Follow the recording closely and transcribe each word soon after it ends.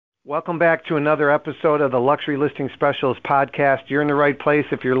Welcome back to another episode of the Luxury Listing Specialist podcast. You're in the right place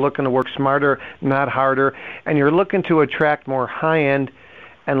if you're looking to work smarter, not harder, and you're looking to attract more high-end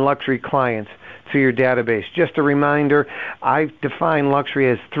and luxury clients to your database. Just a reminder, I define luxury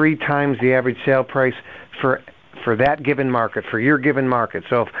as 3 times the average sale price for that given market, for your given market.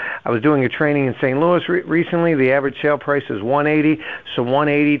 So if I was doing a training in St. Louis recently, the average sale price is 180. So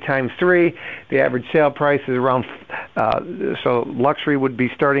 180 times 3, the average sale price is around, so luxury would be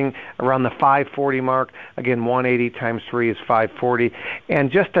starting around the 540 mark. Again, 180 times 3 is 540.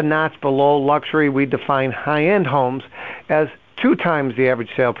 And just a notch below luxury, we define high-end homes as 2 times the average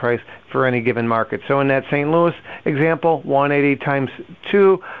sale price for any given market. So in that St. Louis example, 180 times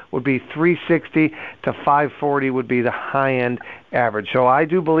 2 would be 360 to 540 would be the high-end average. So I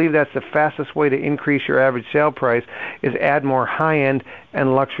do believe that's the fastest way to increase your average sale price is add more high-end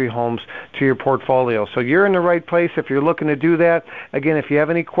and luxury homes to your portfolio. So you're in the right place if you're looking to do that. Again, if you have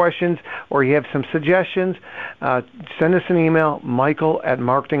any questions or you have some suggestions, send us an email,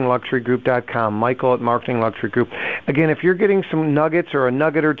 michael@marketingluxurygroup.com, michael@marketingluxurygroup. Again, if you're getting some nuggets or a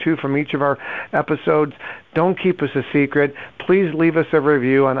nugget or two from each of our episodes, don't keep us a secret. Please leave us a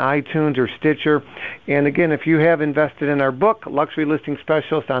review on iTunes or Stitcher. And again, if you have invested in our book, Luxury Listing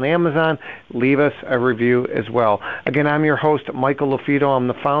Specialist on Amazon, leave us a review as well. Again, I'm your host, Michael LaFido. I'm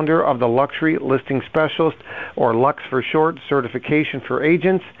the founder of the Luxury Listing Specialist, or LUXE for short, certification for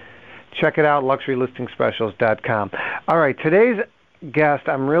agents. Check it out, luxurylistingspecialist.com. All right, today's guest,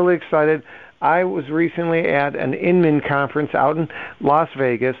 I'm really excited. I was recently at an Inman conference out in Las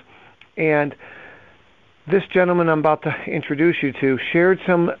Vegas, and this gentleman I'm about to introduce you to shared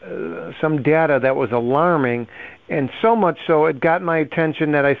some data that was alarming, and so much so it got my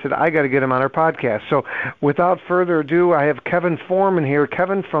attention that I said, I got to get him on our podcast. So without further ado, I have Kevin Foreman here.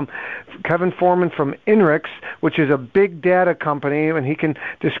 Kevin Foreman from INRIX, which is a big data company, and he can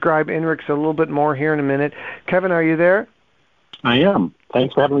describe INRIX a little bit more here in a minute. Kevin, are you there? I am.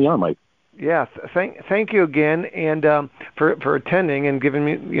 Thanks for having me on, Mike. Yes, thank you again, and for attending and giving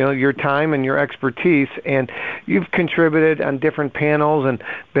me your time and your expertise. And you've contributed on different panels and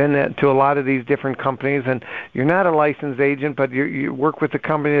been to a lot of these different companies. And you're not a licensed agent, but you work with a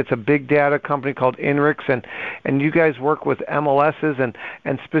company that's a big data company called INRIX, and you guys work with MLSs.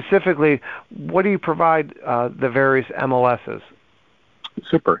 And specifically, what do you provide the various MLSs?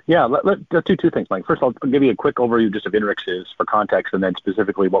 Super. Yeah, let's do 2 things, Mike. First, I'll give you a quick overview just of INRIX is for context, and then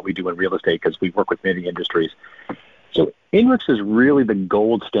specifically what we do in real estate, because we work with many industries. So INRIX is really the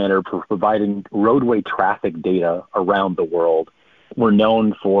gold standard for providing roadway traffic data around the world. We're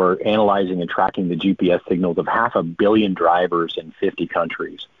known for analyzing and tracking the GPS signals of 500 million drivers in 50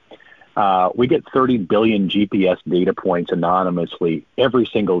 countries. We get 30 billion GPS data points anonymously every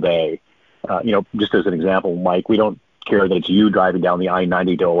single day. Just as an example, Mike, we don't care that it's you driving down the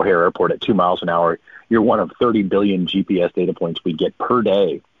I-90 to O'Hare Airport at 2 miles an hour. You're one of 30 billion GPS data points we get per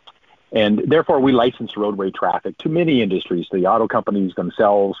day. And therefore, we license roadway traffic to many industries, to the auto companies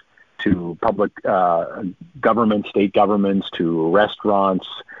themselves, to public governments, state governments, to restaurants,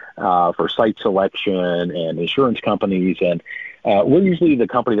 for site selection and insurance companies. And we're usually the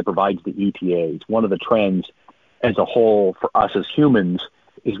company that provides the ETAs. One of the trends as a whole for us as humans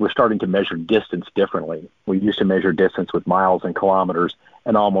is we're starting to measure distance differently. We used to measure distance with miles and kilometers,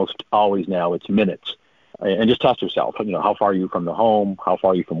 and almost always now it's minutes. And just test yourself. How far are you from the home? How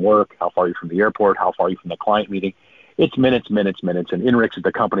far are you from work? How far are you from the airport? How far are you from the client meeting? It's minutes, minutes, minutes. And INRIX is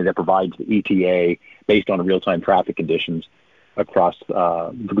the company that provides the ETA based on real-time traffic conditions across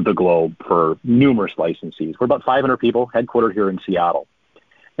the globe for numerous licensees. We're about 500 people, headquartered here in Seattle.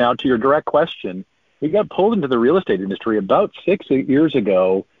 Now, to your direct question, we got pulled into the real estate industry about 6 years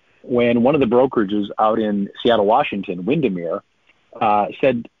ago when one of the brokerages out in Seattle, Washington, Windermere,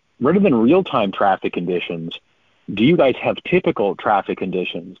 said, rather than real-time traffic conditions, do you guys have typical traffic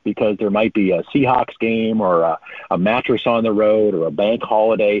conditions? Because there might be a Seahawks game or a mattress on the road or a bank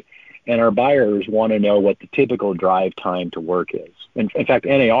holiday, and our buyers want to know what the typical drive time to work is. In fact,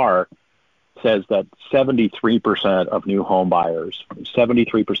 NAR says that 73% of new home buyers,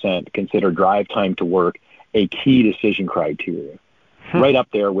 73% consider drive time to work a key decision criteria, right up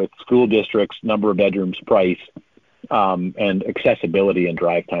there with school districts, number of bedrooms, price, and accessibility and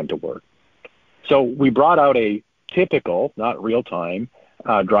drive time to work. So we brought out a typical, not real time,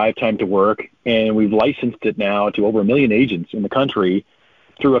 drive time to work, and we've licensed it now to over 1 million agents in the country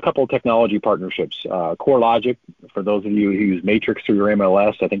through a couple of technology partnerships. CoreLogic, for those of you who use Matrix through your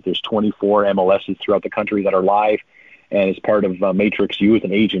MLS, I think there's 24 MLSs throughout the country that are live. And as part of Matrix, you as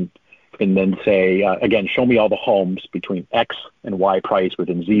an agent can then say, again, show me all the homes between X and Y price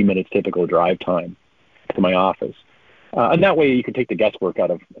within Z minutes typical drive time to my office. And that way you can take the guesswork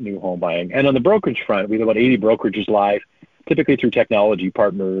out of new home buying. And on the brokerage front, we have about 80 brokerages live, typically through technology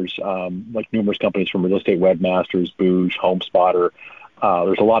partners, like numerous companies from Real Estate Webmasters, Booge, HomeSpotter.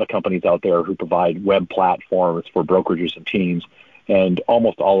 There's a lot of companies out there who provide web platforms for brokerages and teams, and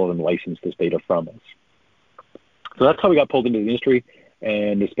almost all of them license this data from us. So that's how we got pulled into the industry,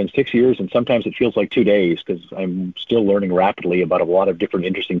 and it's been 6 years, and sometimes it feels like 2 days because I'm still learning rapidly about a lot of different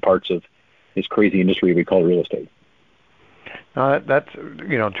interesting parts of this crazy industry we call real estate. That's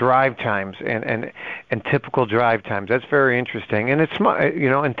drive times and typical drive times. That's very interesting, and it's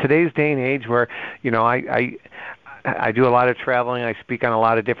in today's day and age where I do a lot of traveling. I speak on a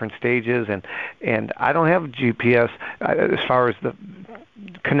lot of different stages, and I don't have GPS as far as the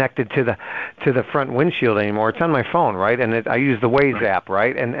connected to the front windshield anymore. It's on my phone, right? And I use the Waze app,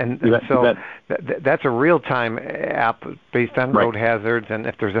 right? And so that's a real-time app based on road hazards and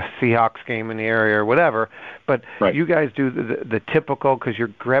if there's a Seahawks game in the area or whatever. But you guys do the typical because you're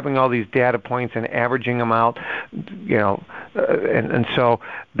grabbing all these data points and averaging them out, and so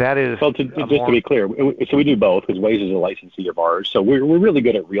that is. Well, just to be clear, so we do both because Waze is a licensee of ours. So we're really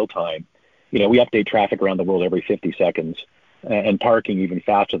good at real time. We update traffic around the world every 50 seconds. And parking even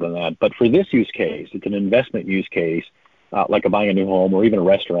faster than that. But for this use case, it's an investment use case, like buying a new home or even a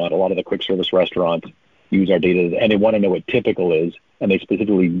restaurant. A lot of the quick service restaurants use our data, and they want to know what typical is, and they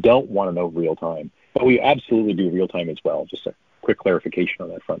specifically don't want to know real time. But we absolutely do real time as well. Just a quick clarification on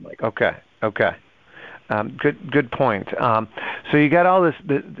that front, Mike. Okay. Good point. So you got all this,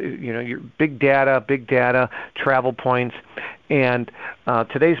 your big data, travel points, and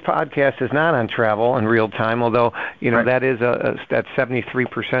today's podcast is not on travel in real time, although that is that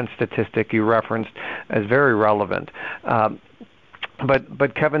 73% statistic you referenced as very relevant.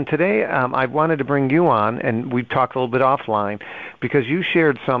 But Kevin, today I wanted to bring you on, and we talked a little bit offline, because you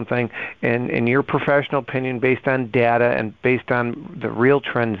shared something in your professional opinion based on data and based on the real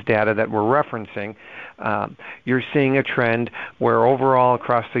trends data that we're referencing. You're seeing a trend where overall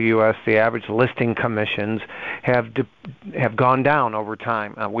across the U.S. the average listing commissions have gone down over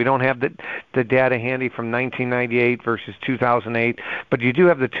time. We don't have the data handy from 1998 versus 2008, but you do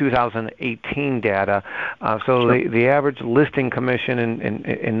have the 2018 data. So the average listing commission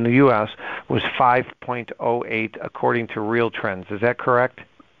in the U.S. was 5.08 according to Real Trends. Is that correct?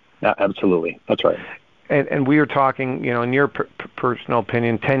 Yeah, absolutely. That's right. And we were talking, in your personal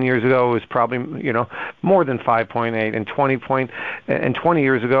opinion, 10 years ago it was probably, more than 5.8, and 20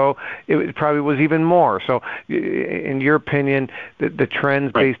 years ago it probably was even more. So, in your opinion, the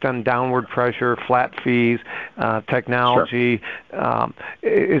trends based on downward pressure, flat fees, technology,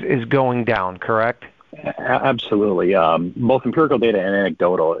 is going down, correct? Absolutely. Both empirical data and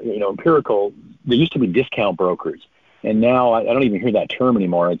anecdotal. Empirical, there used to be discount brokers. And now I don't even hear that term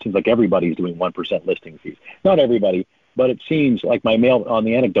anymore. It seems like everybody's doing 1% listing fees. Not everybody, but it seems like on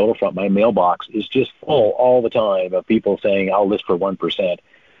the anecdotal front, my mailbox is just full all the time of people saying, I'll list for 1%.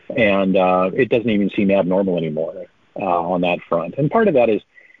 And it doesn't even seem abnormal anymore on that front. And part of that is,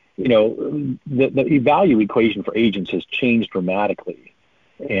 the value equation for agents has changed dramatically.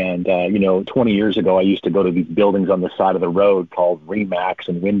 And, 20 years ago, I used to go to these buildings on the side of the road called Remax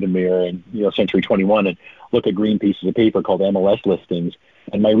and Windermere and, Century 21 and look at green pieces of paper called MLS listings.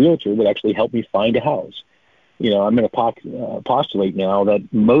 And my realtor would actually help me find a house. I'm going to postulate now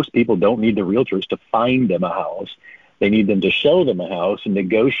that most people don't need the realtors to find them a house. They need them to show them a house and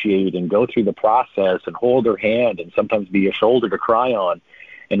negotiate and go through the process and hold their hand and sometimes be a shoulder to cry on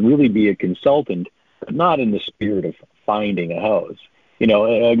and really be a consultant, but not in the spirit of finding a house. Even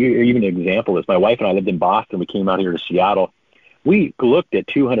an example is my wife and I lived in Boston. We came out here to Seattle. We looked at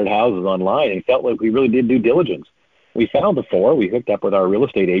 200 houses online and felt like we really did due diligence. We found the 4. We hooked up with our real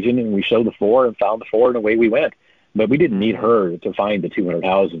estate agent and we showed the 4 and found the 4 and away we went. But we didn't need her to find the 200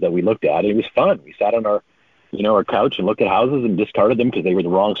 houses that we looked at. It was fun. We sat on our couch and looked at houses and discarded them because they were the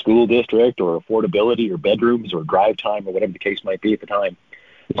wrong school district or affordability or bedrooms or drive time or whatever the case might be at the time.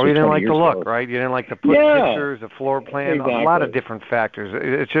 Or you didn't like the look, right? You didn't like the pictures, the floor plan, a lot of different factors.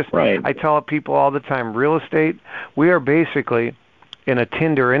 It's just, I tell people all the time, real estate, we are basically in a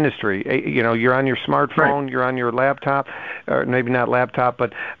Tinder industry. You're on your smartphone, you're on your laptop, or maybe not laptop,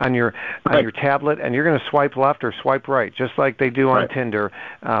 but on your tablet, and you're going to swipe left or swipe right, just like they do on Tinder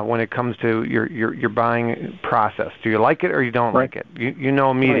when it comes to your buying process. Do you like it or you don't like it? You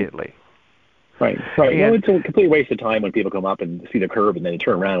know immediately. Right. Well, it's a complete waste of time when people come up and see the curb and then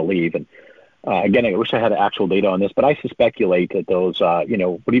turn around and leave. And again, I wish I had actual data on this, but I speculate that those, what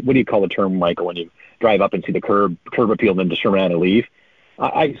do you call the term, Michael, when you drive up and see the curb appeal and then just turn around and leave?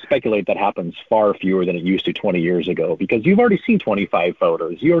 I speculate that happens far fewer than it used to 20 years ago, because you've already seen 25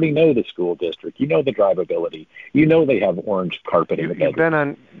 photos. You already know the school district. You know the drivability. You know they have orange carpet in the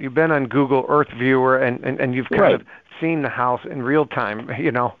bedroom. You've been on Google Earth Viewer, and you've kind of seen the house in real time,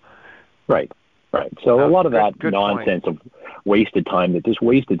 Right. So a lot of that nonsense of wasted time that just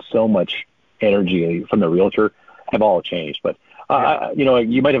wasted so much energy from the realtor have all changed. But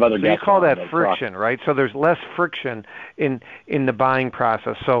you might have other guests. You call that friction, right? So there's less friction in the buying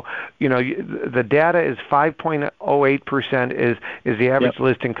process. So the data is 5.08% is the average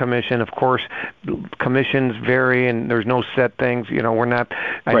listing commission. Of course, commissions vary, and there's no set things. We're not.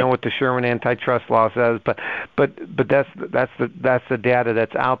 I know what the Sherman antitrust law says, but that's the data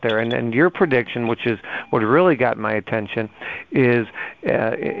that's out there. And your prediction, which is what really got my attention, is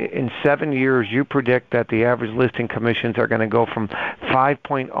in 7 years you predict that the average listing commissions are going to go from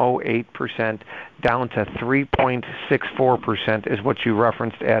 5.08% down to 3.64% is what you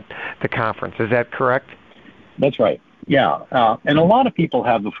referenced at the conference. Is that correct? That's right. Yeah. And a lot of people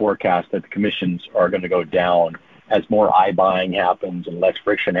have the forecast that the commissions are going to go down as more iBuying happens and less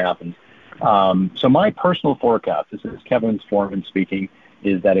friction happens. So my personal forecast, this is Kevin Foreman speaking,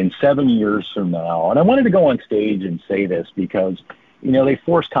 is that in 7 years from now, and I wanted to go on stage and say this because, they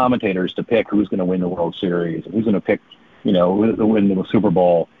force commentators to pick who's going to win the World Series, who's going to pick win the Super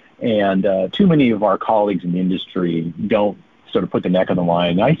Bowl. And too many of our colleagues in the industry don't sort of put the neck on the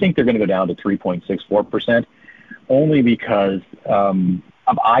line. I think they're going to go down to 3.64%, only because of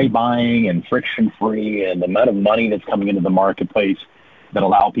iBuying and friction-free and the amount of money that's coming into the marketplace that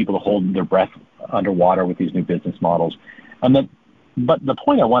allow people to hold their breath underwater with these new business models. But the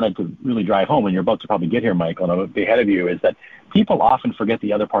point I wanted to really drive home, and you're about to probably get here, Michael, and I'll be ahead of you, is that people often forget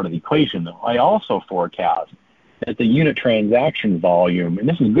the other part of the equation. I also forecast that the unit transaction volume, and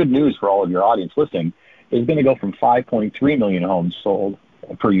this is good news for all of your audience listening, is going to go from 5.3 million homes sold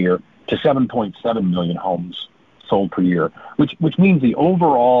per year to 7.7 million homes sold per year, which means the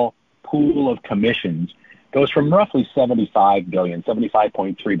overall pool of commissions goes from roughly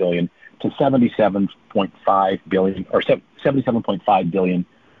 75.3 billion to 77.5 billion, or 77.5 billion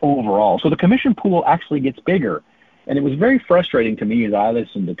overall. So the commission pool actually gets bigger. And it was very frustrating to me as I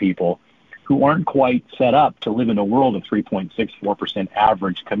listened to people who aren't quite set up to live in a world of 3.64%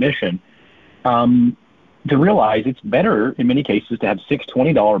 average commission, to realize it's better in many cases to have six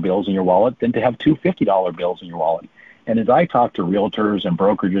 $20 bills in your wallet than to have two $50 bills in your wallet. And as I talk to realtors and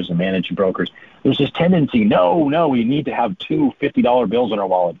brokerages and managing brokers, there's this tendency, no, we need to have two $50 bills in our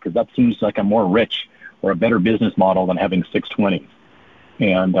wallet because that seems like a more rich or a better business model than having six 20s.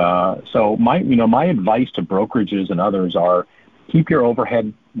 And so my advice to brokerages and others are keep your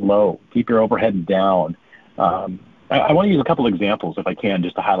overhead low, keep your overhead down. I want to use a couple of examples, if I can,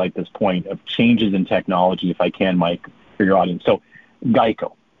 just to highlight this point of changes in technology, if I can, Mike, for your audience. So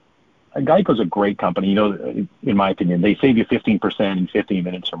Geico. Geico's a great company. In my opinion, they save you 15% in 15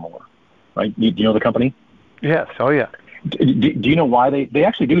 minutes or more, right? Do you know the company? Yes. Oh, yeah. Do you know why they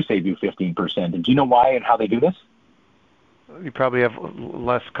actually do save you 15%? And do you know why and how they do this? You probably have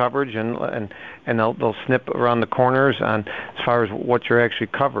less coverage, and they'll snip around the corners on as far as what you're actually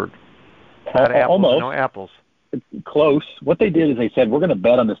covered. Not apples, almost. No apples. Close. What they did is they said, we're going to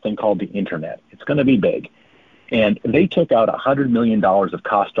bet on this thing called the Internet. It's going to be big. And they took out $100 million of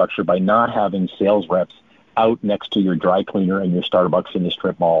cost structure by not having sales reps out next to your dry cleaner and your Starbucks in the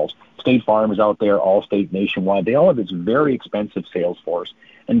strip malls. State Farm is out there, Allstate, Nationwide. They all have this very expensive sales force.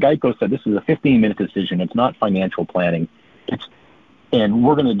 And Geico said this is a 15-minute decision. It's not financial planning. And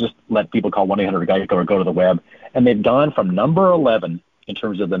we're going to just let people call 1-800-GEICO or go to the web. And they've gone from number 11 in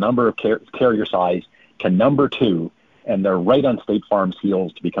terms of the number of carrier size to number 2, and they're right on State Farm's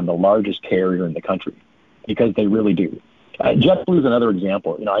heels to become the largest carrier in the country, because they really do. JetBlue is another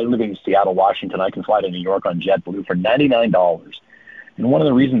example. I live in Seattle, Washington. I can fly to New York on JetBlue for $99. And one of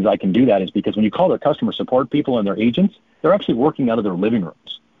the reasons I can do that is because when you call their customer support people and their agents, they're actually working out of their living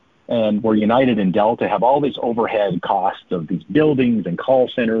rooms. And where United and Delta have all these overhead costs of these buildings and call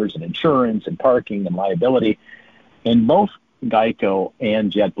centers and insurance and parking and liability. And both Geico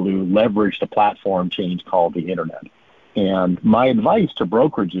and JetBlue leveraged a platform change called the Internet. And my advice to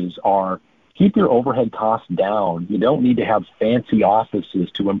brokerages are keep your overhead costs down. You don't need to have fancy offices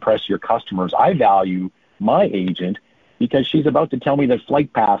to impress your customers. I value my agent because she's about to tell me that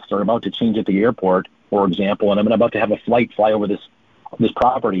flight paths are about to change at the airport, for example, and I'm about to have a flight fly over this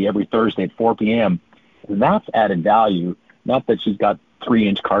property every Thursday at 4 p.m. That's added value, not that she's got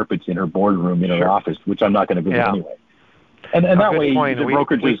 3-inch carpets in her boardroom in her office, which I'm not going to do anyway. And that way the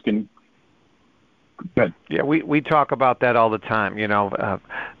brokerages can... Good. Yeah, we talk about that all the time,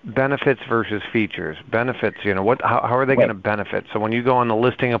 benefits versus features. Benefits, how are they going to benefit? So when you go on the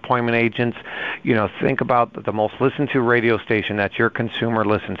listing appointment agents, think about the most listened to radio station that your consumer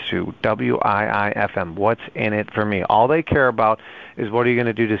listens to, WIIFM. What's in it for me? All they care about is what are you going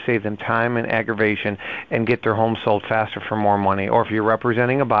to do to save them time and aggravation and get their home sold faster for more money? Or if you're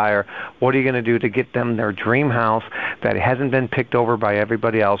representing a buyer, what are you going to do to get them their dream house that hasn't been picked over by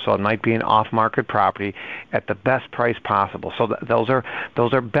everybody else, so it might be an off-market property at the best price possible? So those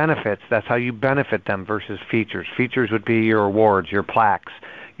are benefits. That's how you benefit them versus features. Features would be your awards, your plaques,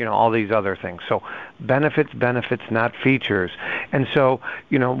 all these other things. So benefits, not features. And so,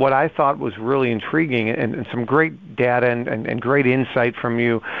 what I thought was really intriguing and some great data and great insight from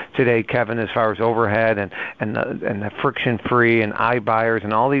you today, Kevin, as far as overhead and the friction-free and iBuyers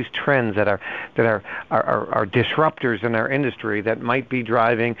and all these trends that are disruptors in our industry that might be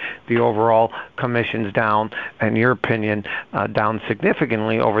driving the overall commissions down, in your opinion, down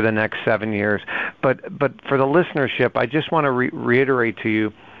significantly over the next 7 years. But for the listenership, I just want to reiterate to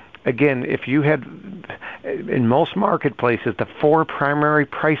you, again, if you had, in most marketplaces, the 4 primary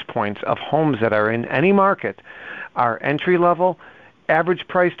price points of homes that are in any market are entry-level,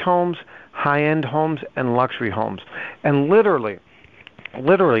 average-priced homes, high-end homes, and luxury homes. And literally,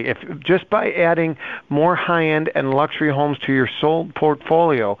 if just by adding more high-end and luxury homes to your sold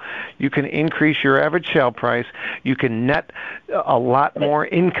portfolio, you can increase your average sale price, you can net a lot more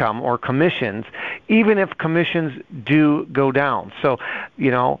income or commissions, even if commissions do go down. So,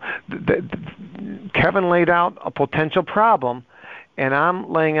 Kevin laid out a potential problem, and I'm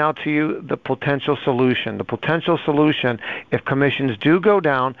laying out to you the potential solution. The potential solution, if commissions do go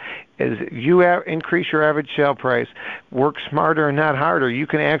down, is you increase your average sale price, work smarter and not harder. You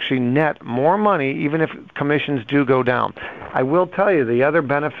can actually net more money even if commissions do go down. I will tell you the other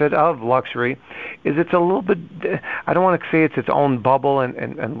benefit of luxury is it's a little bit, I don't want to say it's its own bubble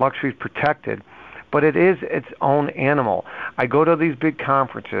and luxury is protected, but it is its own animal. I go to these big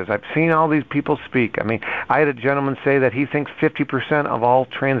conferences. I've seen all these people speak. I mean, I had a gentleman say that he thinks 50% of all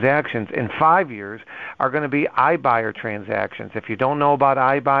transactions in 5 years are going to be iBuyer transactions. If you don't know about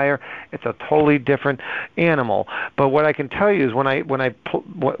iBuyer, it's a totally different animal. But what I can tell you is when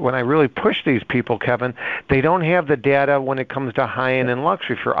I really push these people, Kevin, they don't have the data when it comes to high-end and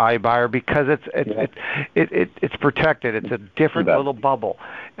luxury for iBuyer because it's protected. It's a different little bubble.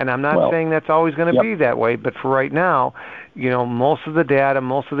 And I'm not saying that's always going to be that way, but for right now, most of the data,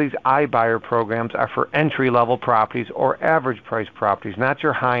 most of these iBuyer programs are for entry-level properties or average price properties, not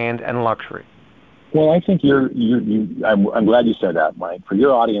your high-end and luxury. Well, I think I'm glad you said that, Mike. For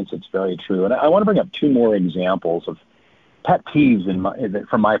your audience, it's very true. And I want to bring up 2 more examples of pet peeves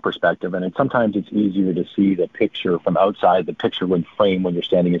from my perspective. And sometimes it's easier to see the picture from outside. The picture would frame when you're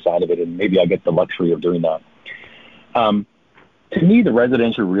standing inside of it, and maybe I get the luxury of doing that. To me, the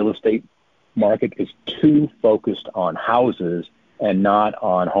residential real estate market is too focused on houses and not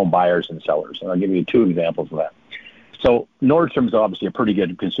on home buyers and sellers. And I'll give you 2 examples of that. So Nordstrom's obviously a pretty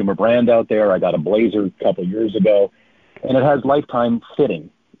good consumer brand out there. I got a blazer a couple of years ago, and it has lifetime fitting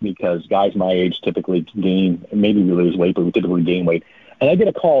because guys my age typically gain, maybe we lose weight, but we typically gain weight. And I get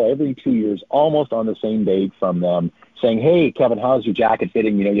a call every 2 years, almost on the same day from them saying, hey, Kevin, how's your jacket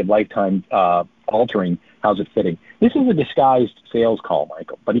fitting? You have lifetime altering. How's it fitting? This is a disguised sales call,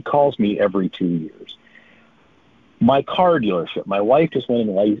 Michael, but he calls me every 2 years. My car dealership, my wife just went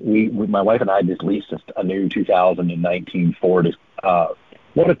and my wife and I just leased a new 2019 Ford.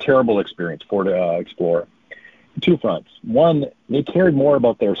 What a terrible experience, Ford Explorer. 2 fronts. One, they cared more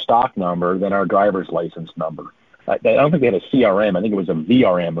about their stock number than our driver's license number. I don't think they had a CRM. I think it was a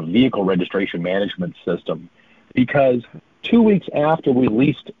VRM, a vehicle registration management system, because 2 weeks after we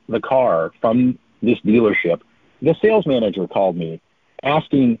leased the car from this dealership, the sales manager called me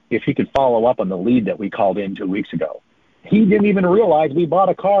asking if he could follow up on the lead that we called in 2 weeks ago. He didn't even realize we bought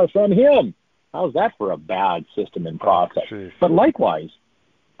a car from him. How's that for a bad system and process? But likewise,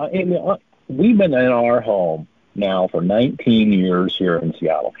 we've been in our home now for 19 years here in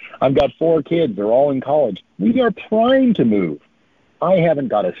Seattle. I've got 4 kids. They're all in college. We are trying to move. I haven't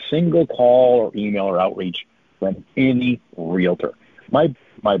got a single call or email or outreach from any realtor.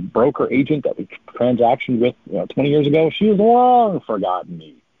 My broker agent that we transacted with 20 years ago, she has long forgotten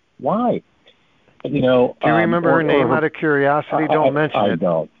me. Why? Do you remember her name out of curiosity? Don't mention it.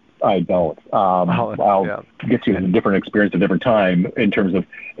 I don't. I'll get you a different experience, a different time in terms of,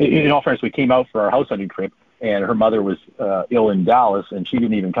 in all fairness, we came out for our house hunting trip, and her mother was ill in Dallas, and she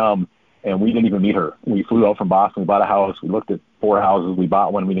didn't even come, and we didn't even meet her. We flew out from Boston, we bought a house, we looked at 4 houses, we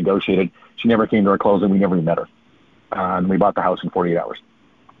bought one, we negotiated. She never came to our closing, we never even met her. And we bought the house in 48 hours.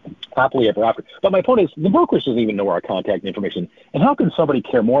 happily ever after. But my point is, the brokerage doesn't even know our contact information. And how can somebody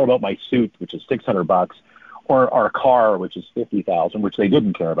care more about my suit, which is $600, or our car, which is $50,000, which they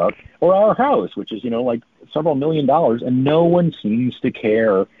didn't care about, or our house, which is, like several $1,000,000, and no one seems to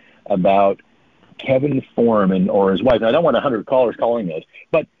care about Kevin Foreman or his wife. And I don't want 100 callers calling this,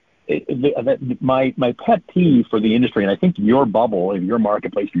 but my pet peeve for the industry, and I think your bubble and your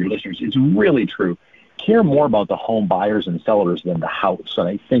marketplace for your listeners is really true, care more about the home buyers and sellers than the house. And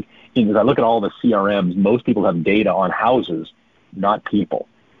I think, as I look at all the CRMs, most people have data on houses, not people.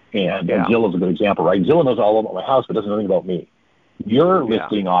 And Zillow's a good example, right? Zillow knows all about my house, but doesn't know anything about me. Your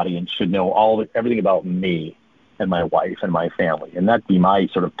listing audience should know everything about me and my wife and my family. And that'd be my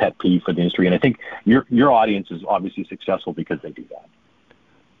sort of pet peeve for the industry. And I think your audience is obviously successful because they do that.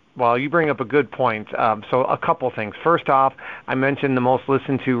 Well, you bring up a good point. So a couple things. First off, I mentioned the most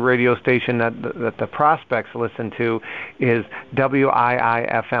listened to radio station that the prospects listen to is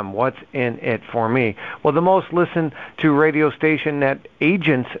WIIFM. What's in it for me? Well, the most listened to radio station that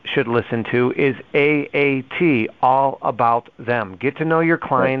agents should listen to is AAT, All About Them. Get to know your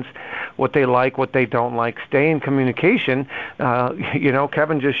clients, what they like, what they don't like. Stay in communication.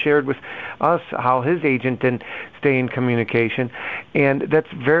 Kevin just shared with us how his agent didn't stay in communication, and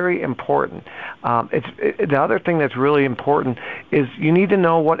that's very important. The other thing that's really important is you need to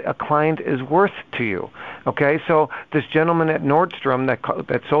know what a client is worth to you. Okay, so this gentleman at Nordstrom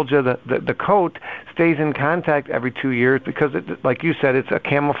that sold you the coat stays in contact every 2 years because, like you said, it's a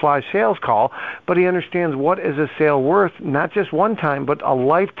camouflage sales call, but he understands what is a sale worth, not just one time, but a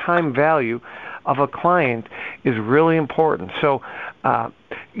lifetime value of a client is really important. So,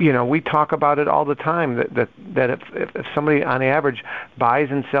 we talk about it all the time that if somebody on average buys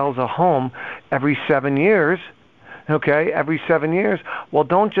and sells a home every 7 years, every 7 years, well,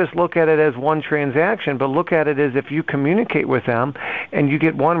 don't just look at it as one transaction, but look at it as if you communicate with them and you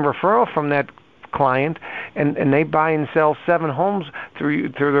get one referral from that client and they buy and sell 7 homes through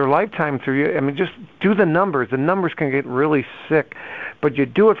their lifetime through you. I mean, just do the numbers. The numbers can get really sick, but you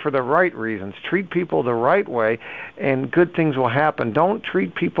do it for the right reasons. Treat people the right way, and good things will happen. Don't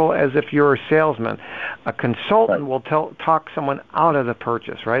treat people as if you're a salesman. A consultant will talk someone out of the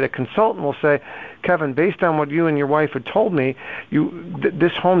purchase, right? A consultant will say, Kevin, based on what you and your wife had told me,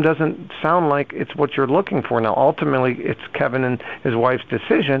 this home doesn't sound like it's what you're looking for. Now, ultimately, it's Kevin and his wife's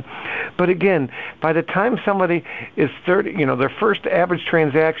decision. But again, by the time somebody is 30, their first average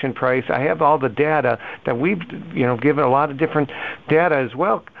transaction price, I have all the data that we've, given a lot of different data as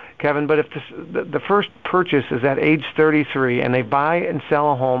well, Kevin, but if the first purchase is at age 33 and they buy and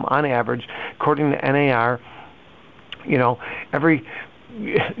sell a home on average, according to NAR, every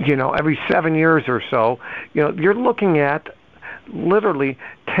 7 years or so, you're looking at literally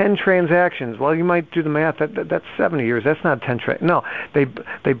 10 transactions. Well, you might do the math. That's 70 years. That's not 10 No, they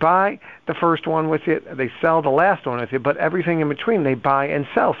buy the first one with you. They sell the last one with you. But everything in between, they buy and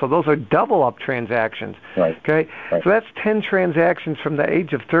sell. So those are double up transactions. Right. Okay. Right. So that's 10 transactions from the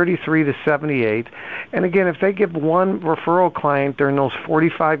age of 33 to 78. And again, if they give one referral client during those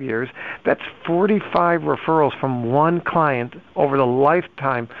 45 years, that's 45 referrals from one client over the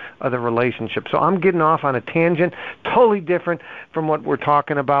lifetime of the relationship. So I'm getting off on a tangent, totally different from what we're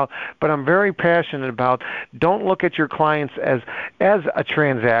talking about, but I'm very passionate about don't look at your clients as a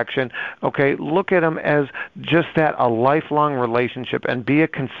transaction, okay? Look at them as just that, a lifelong relationship, and be a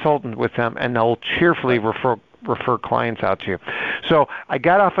consultant with them, and they'll cheerfully refer clients out to you. So I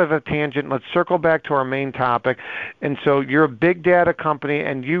got off of a tangent. Let's circle back to our main topic. And so you're a big data company,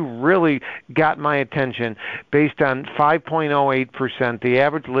 and you really got my attention based on 5.08%, the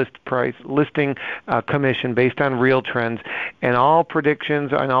average listing commission based on real trends, and all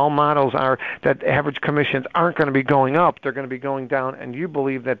predictions and all models are that average commissions aren't going to be going up. They're going to be going down, and you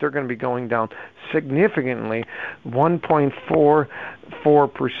believe that they're going to be going down significantly,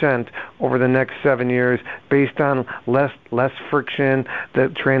 1.44% over the next 7 years, based on less friction, the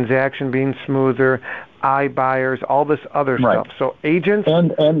transaction being smoother, iBuyers, all this other stuff. So agents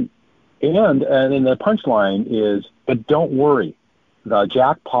and then the punchline is, but don't worry, the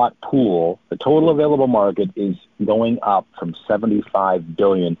jackpot pool, the total available market, is going up from 75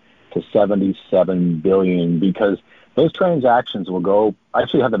 billion to 77 billion, because those transactions will go. I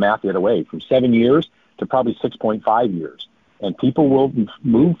actually have the math the other way, from 7 years to probably 6.5 years. And people will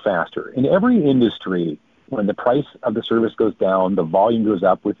move faster. In every industry, when the price of the service goes down, the volume goes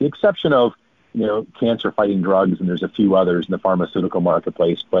up, with the exception of, cancer-fighting drugs, and there's a few others in the pharmaceutical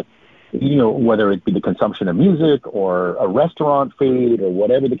marketplace. But, whether it be the consumption of music or a restaurant food or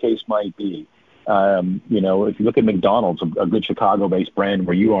whatever the case might be, If you look at McDonald's, a good Chicago-based brand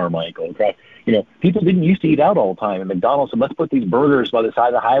where you are, Michael, correct? People didn't used to eat out all the time, and McDonald's said, let's put these burgers by the side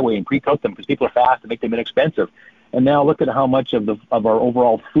of the highway and pre-cook them because people are fast and make them inexpensive. And now look at how much of our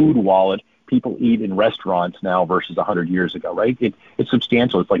overall food wallet people eat in restaurants now versus 100 years ago, right? It's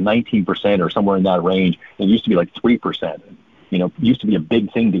substantial. It's like 19% or somewhere in that range. It used to be like 3%. It used to be a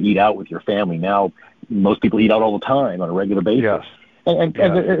big thing to eat out with your family. Now most people eat out all the time on a regular basis. Yes. And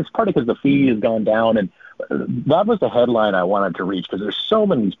it's partly because the fee has gone down, and that was the headline I wanted to reach, because there's so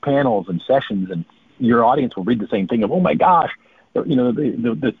many panels and sessions, and your audience will read the same thing of, oh my gosh,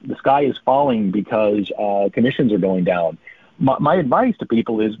 the sky is falling because commissions are going down. My advice to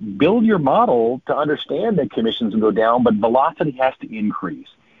people is build your model to understand that commissions will go down, but velocity has to increase,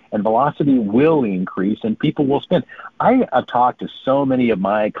 and velocity will increase, and people will spend. I have talked to so many of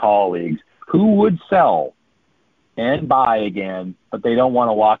my colleagues who would sell and buy again, but they don't want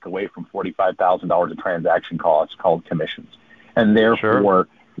to walk away from $45,000 of transaction costs called commissions. And therefore,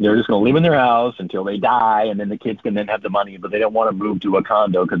 they're just going to live in their house until they die, and then the kids can then have the money, but they don't want to move to a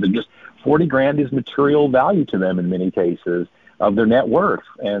condo because just $40,000 is material value to them in many cases of their net worth,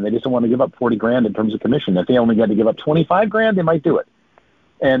 and they just don't want to give up $40,000 in terms of commission. If they only got to give up $25,000, they might do it.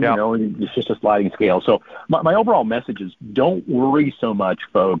 And, it's just a sliding scale. So my overall message is don't worry so much,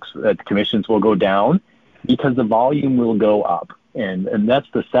 folks, that the commissions will go down, because the volume will go up. And that's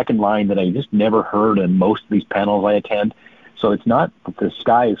the second line that I just never heard in most of these panels I attend. So it's not that the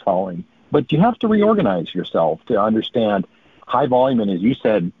sky is falling, but you have to reorganize yourself to understand high volume. And as you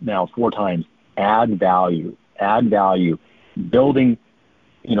said now 4 times, add value, building,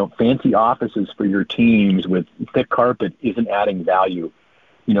 fancy offices for your teams with thick carpet isn't adding value.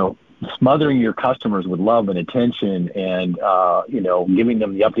 Smothering your customers with love and attention and, giving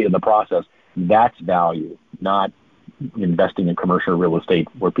them the update of the process, that's value, not investing in commercial real estate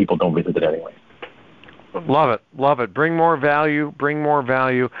where people don't visit it anyway. Love it. Bring more value.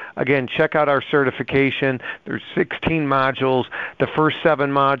 Again, check out our certification. There's 16 modules. The first 7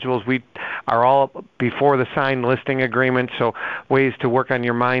 modules are all before the signed listing agreement, so ways to work on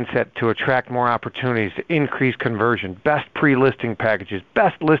your mindset to attract more opportunities, to increase conversion, best pre-listing packages,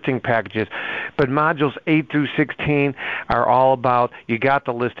 best listing packages. But modules 8 through 16 are all about, you got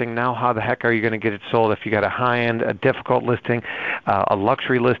the listing, now how the heck are you going to get it sold if you got a high-end, a difficult listing, a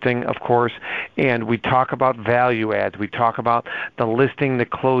luxury listing, of course, and we talk about value adds. We talk about the listing, the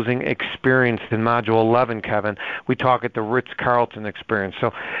closing experience in Module 11, Kevin. We talk at the Ritz-Carlton experience.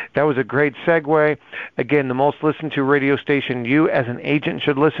 So that was a great segue. Again, the most listened to radio station you as an agent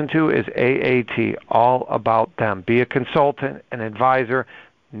should listen to is AAT, all about them. Be a consultant, an advisor,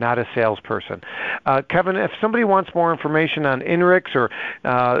 not a salesperson. Kevin, if somebody wants more information on INRIX or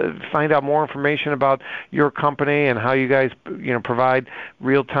find out more information about your company and how you guys provide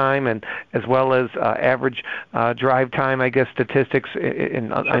real time and as well as average drive time, I guess, statistics,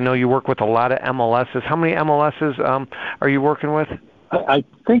 and I know you work with a lot of MLSs. How many MLSs are you working with? I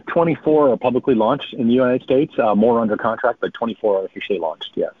think 24 are publicly launched in the United States, more under contract, but 24 are officially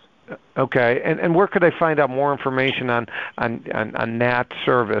launched, yes. Okay, and where could I find out more information on that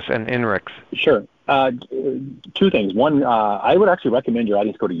service and INRIX? Sure. 2 things. One, I would actually recommend your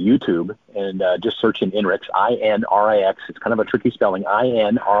audience go to YouTube and just search in INRIX, INRIX. It's kind of a tricky spelling,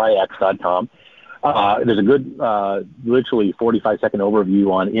 INRIX.com. There's a good, literally 45-second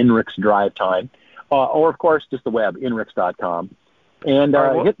overview on INRIX drive time, or of course just the web, INRIX.com. And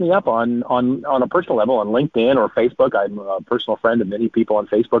hit me up on a personal level on LinkedIn or Facebook. I'm a personal friend of many people on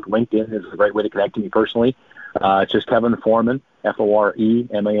Facebook. LinkedIn is a great way to connect to me personally. It's just Kevin Foreman,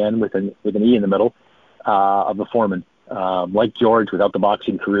 Foreman, with an E in the middle, of the Foreman. Like George, without the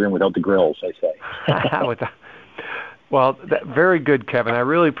boxing career and without the grills, I say. Well, very good, Kevin. I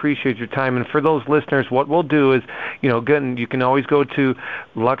really appreciate your time. And for those listeners, what we'll do is, again, you can always go to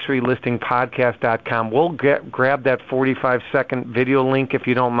luxurylistingpodcast.com. We'll grab that 45-second video link, if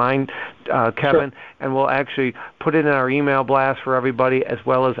you don't mind, Kevin, sure. And we'll actually put it in our email blast for everybody as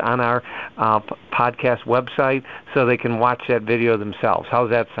well as on our podcast website so they can watch that video themselves. How's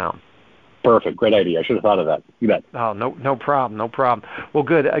that sound? Perfect. Great idea. I should have thought of that. You bet. Oh, no problem. Well,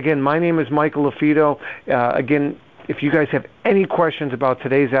 good. Again, my name is Michael LaFido. Again, if you guys have any questions about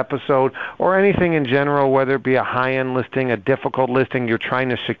today's episode or anything in general, whether it be a high-end listing, a difficult listing, you're trying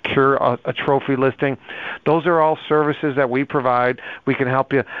to secure a trophy listing, those are all services that we provide. We can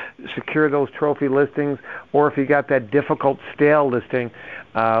help you secure those trophy listings, or if you got that difficult stale listing,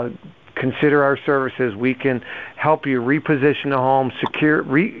 consider our services. We can help you reposition the home, secure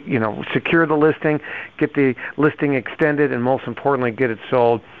the listing, get the listing extended, and most importantly, get it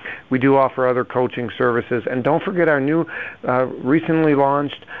sold. We do offer other coaching services. And don't forget our new recently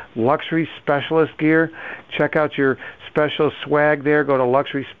launched Luxury Specialist gear. Check out your special swag there. Go to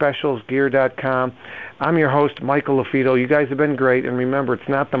luxuryspecialsgear.com. I'm your host, Michael LaFido. You guys have been great. And remember, it's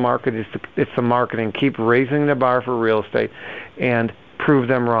not the market, it's the marketing. Keep raising the bar for real estate and prove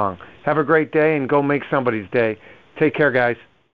them wrong. Have a great day and go make somebody's day. Take care, guys.